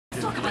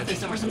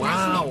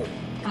Wow.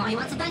 Come on, you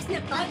want some nice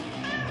milk, bud?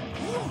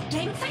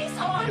 Game face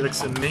on! He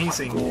looks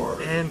amazing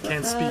and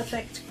can't speak.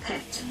 Perfect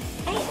pet.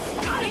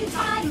 It's going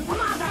time,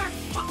 mother!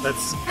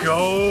 Let's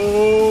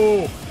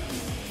go!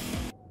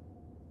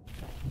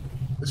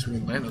 Let's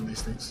really land on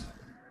these things.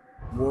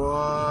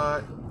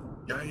 What?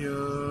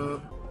 Yeah.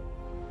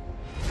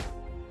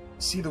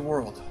 See the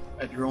world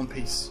at your own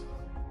pace.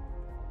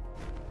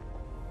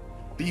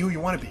 Be who you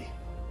want to be.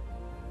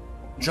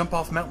 Jump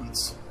off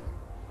mountains.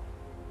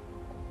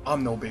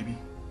 I'm no baby.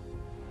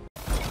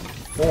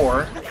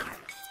 Or,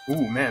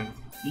 ooh man,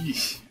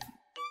 eesh.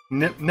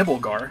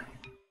 Nibblegar.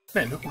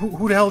 Man,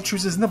 who the hell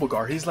chooses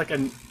Nibblegar? He's like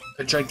a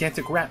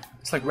gigantic rat.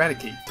 It's like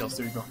Raticate. Tails,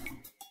 there you go.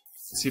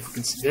 Let's see if we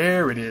can see.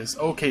 There it is.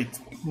 Okay,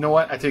 you know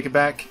what? I take it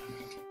back.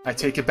 I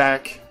take it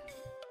back.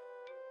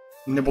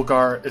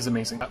 Nibblegar is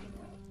amazing.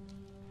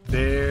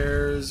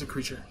 There's a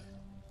creature.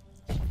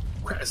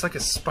 Crap, it's like a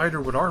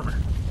spider with armor.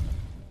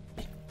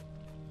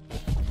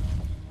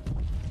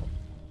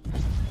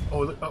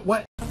 Oh,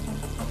 what?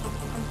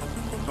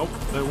 Nope,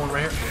 there's one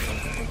right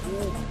here.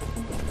 Ooh.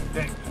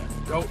 Dang.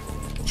 Go.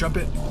 Jump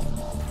it.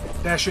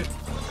 Dash it.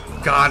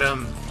 Got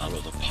him. Follow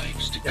the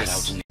pipes to get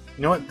Yes. out.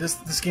 You know what?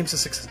 This game's a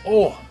success.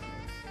 Oh!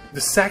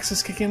 The sax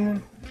is kicking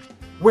in.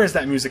 Where's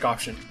that music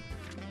option?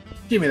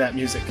 Give me that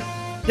music.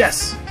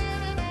 Yes!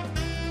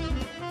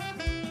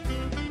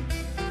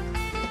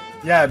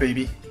 Yeah,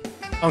 baby.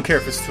 I don't care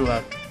if it's too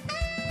loud.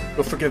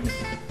 You'll forgive me.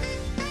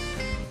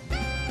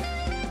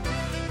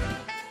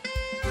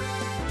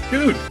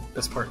 Dude!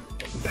 Best part.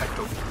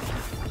 Impacto.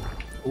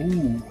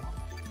 Ooh.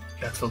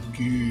 That felt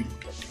good.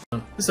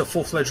 This is a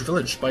full-fledged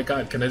village. My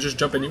god, can I just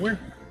jump anywhere?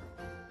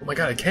 Oh my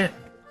god, I can't.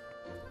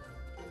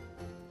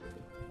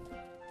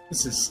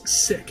 This is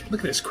sick.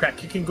 Look at this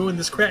crack. You can go in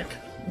this crack.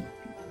 You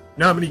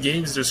know how many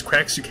games there's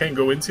cracks you can't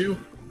go into?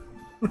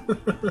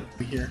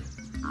 Here.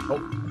 Oh.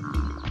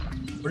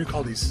 What do you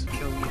call these?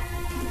 Kill me.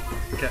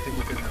 Okay, I think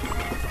we're good now.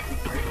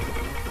 Right.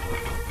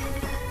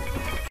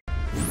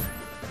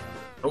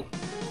 Oh.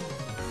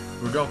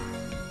 Here we go.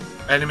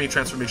 Anime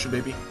transformation,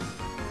 baby.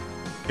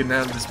 Getting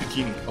out of this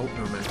bikini. Oh,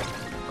 no, man.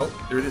 Oh,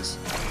 there it is.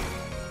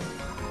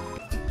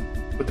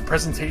 With the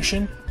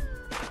presentation,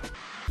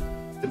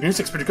 the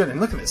music's pretty good. And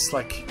look at this.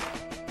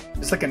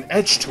 It's like an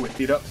edge to it,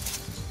 beat up.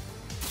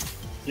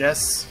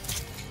 Yes.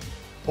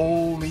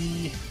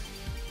 Holy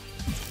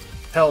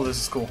hell,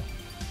 this is cool.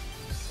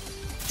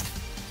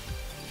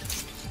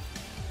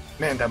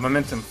 Man, that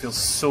momentum feels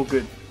so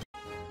good.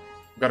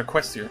 We got a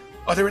quest here.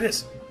 Oh, there it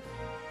is.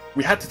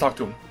 We had to talk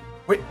to him.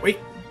 Wait.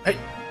 Hey,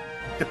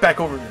 get back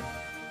over here.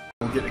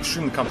 We'll get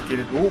extremely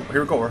complicated. Oh,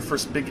 here we go. Our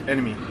first big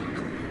enemy.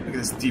 Look at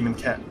this demon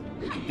cat.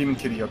 Demon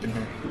kitty up in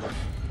here.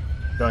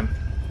 Done.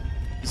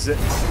 Zip.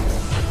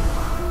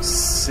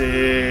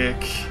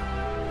 Sick.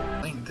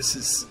 This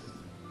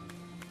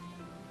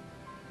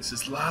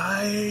is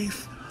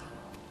life.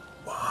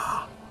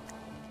 Wow.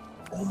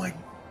 Oh my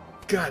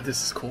god,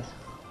 this is cool.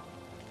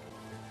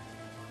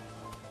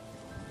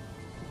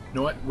 You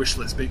know what?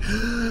 Wishlist, baby.